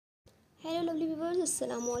Hello lovely viewers,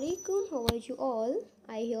 Assalamu alaikum. How are you all?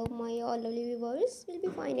 I hope my all lovely viewers will be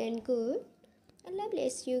fine and good. Allah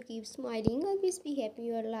bless you, keep smiling, always be happy in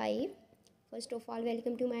your life. First of all,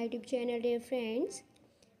 welcome to my YouTube channel dear friends.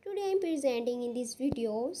 Today I am presenting in this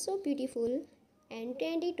video so beautiful and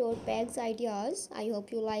trendy tote bags ideas. I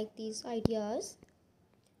hope you like these ideas.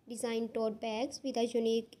 Design tote bags with a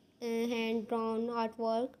unique hand drawn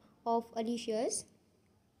artwork of Alicia's.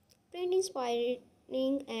 Print inspiring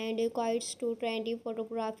and guides to trendy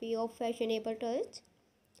photography of fashionable touch.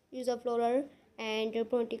 Use a floral and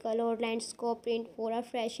vertical or landscape print for a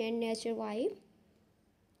fresh and natural vibe.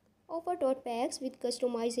 Offer tote bags with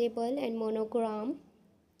customizable and monogram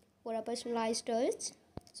for a personalized touch.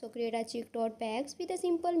 So create a chic tote bags with a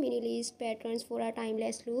simple minimalist patterns for a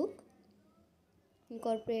timeless look.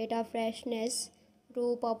 Incorporate a freshness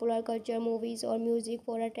to popular culture, movies or music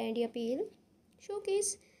for a trendy appeal.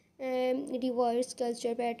 Showcase diverse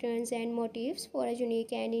culture patterns and motifs for a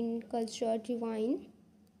unique and in culture divine.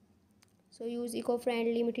 So use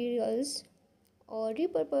eco-friendly materials or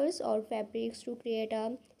repurpose or fabrics to create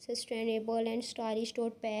a sustainable and stylish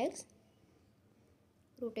tote bags.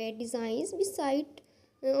 Rotate designs beside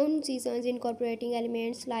on seasons, incorporating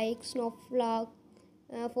elements like snowflake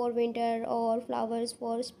for winter or flowers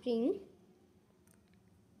for spring.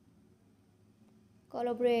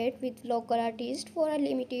 Collaborate with local artists for a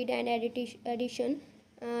limited and edition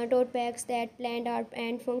tote bags that blend art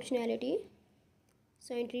and functionality.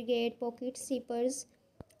 So integrate pocket zippers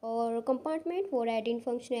or compartment for adding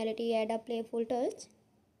functionality, add a playful touch.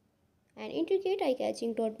 And integrate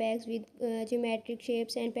eye-catching tote bags with geometric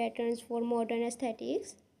shapes and patterns for modern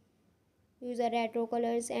aesthetics. Use a retro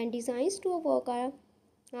colors and designs to evoke a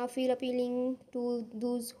feel appealing to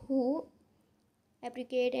those who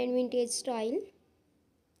appreciate and vintage style.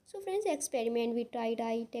 So friends, experiment with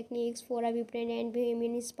tie-dye techniques for a vibrant and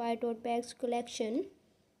bohemian inspired tote bags collection.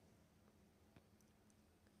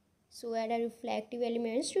 So add a reflective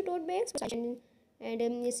elements to tote bags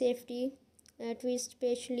and safety twist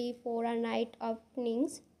especially for our night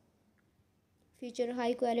outings. Feature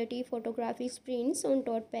high quality photographic prints on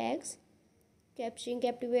tote bags, capturing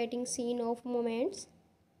captivating scene of moments.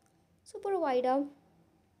 So provide a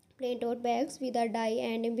plain tote bags with a dye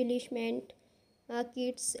and embellishment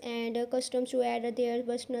kits and customs to add their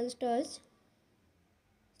personal touch.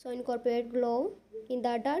 So incorporate glow in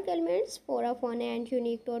the dark elements for a fun and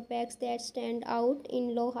unique tote bags that stand out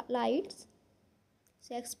in low lights.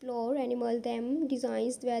 So explore animal them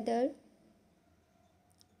designs, whether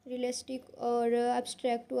realistic or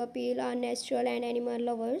abstract, to appeal our natural and animal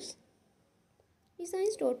lovers.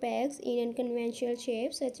 Designs tote bags in unconventional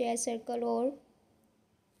shapes such as circle or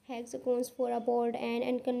hexagons for a bold and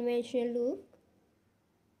unconventional look.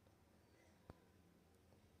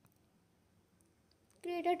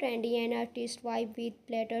 Create a trendy and artist vibe with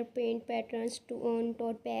platter paint patterns on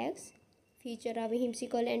tote bags. Feature a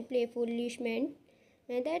whimsical and playful embellishment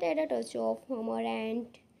that add a touch of humor and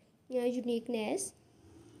uniqueness.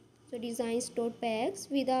 So designs tote bags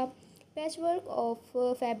with a patchwork of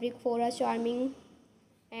fabric for a charming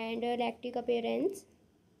and lactic appearance.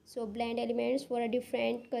 So blend elements for a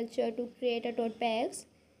different culture to create a tote bags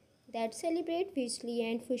that celebrate visually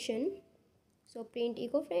and fusion. So print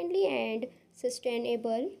eco-friendly and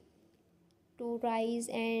sustainable to rise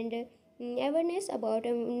and awareness about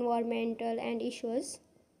environmental and issues.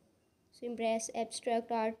 So embrace abstract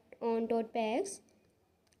art on tote bags,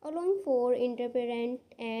 allowing for independent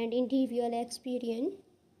and individual experience.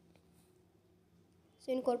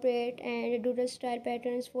 So incorporate and doodle style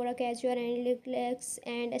patterns for a casual and relaxed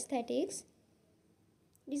and aesthetics.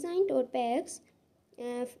 Design tote bags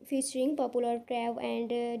featuring popular travel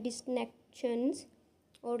and destinations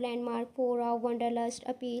or landmark for a wanderlust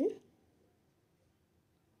appeal.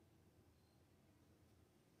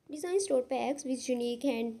 Designs tote bags with unique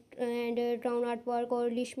hand and drawn artwork or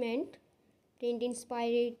embellishment, print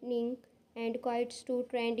inspiring and guides to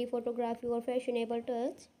trendy photography or fashionable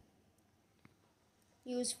touch.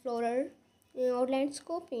 Use floral or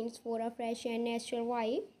landscape prints for a fresh and natural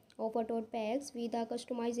vibe. Offer tote bags with a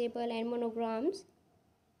customizable and monograms.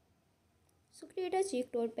 So create a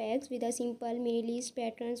chic tote bags with a simple minimalist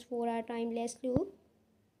patterns for a timeless look.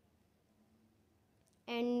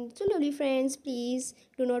 And so lovely friends, please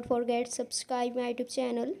do not forget subscribe my YouTube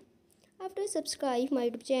channel. After subscribe my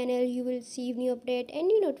YouTube channel, you will receive new update and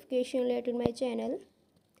new notification related to my channel.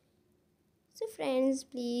 So friends,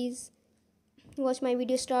 please watch my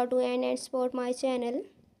video start to end and support my channel.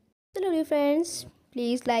 So lovely friends,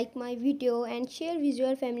 please like my video and share with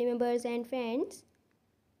your family members and friends.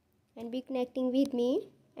 And be connecting with me.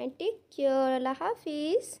 And take care. Allah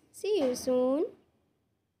Hafiz. See you soon.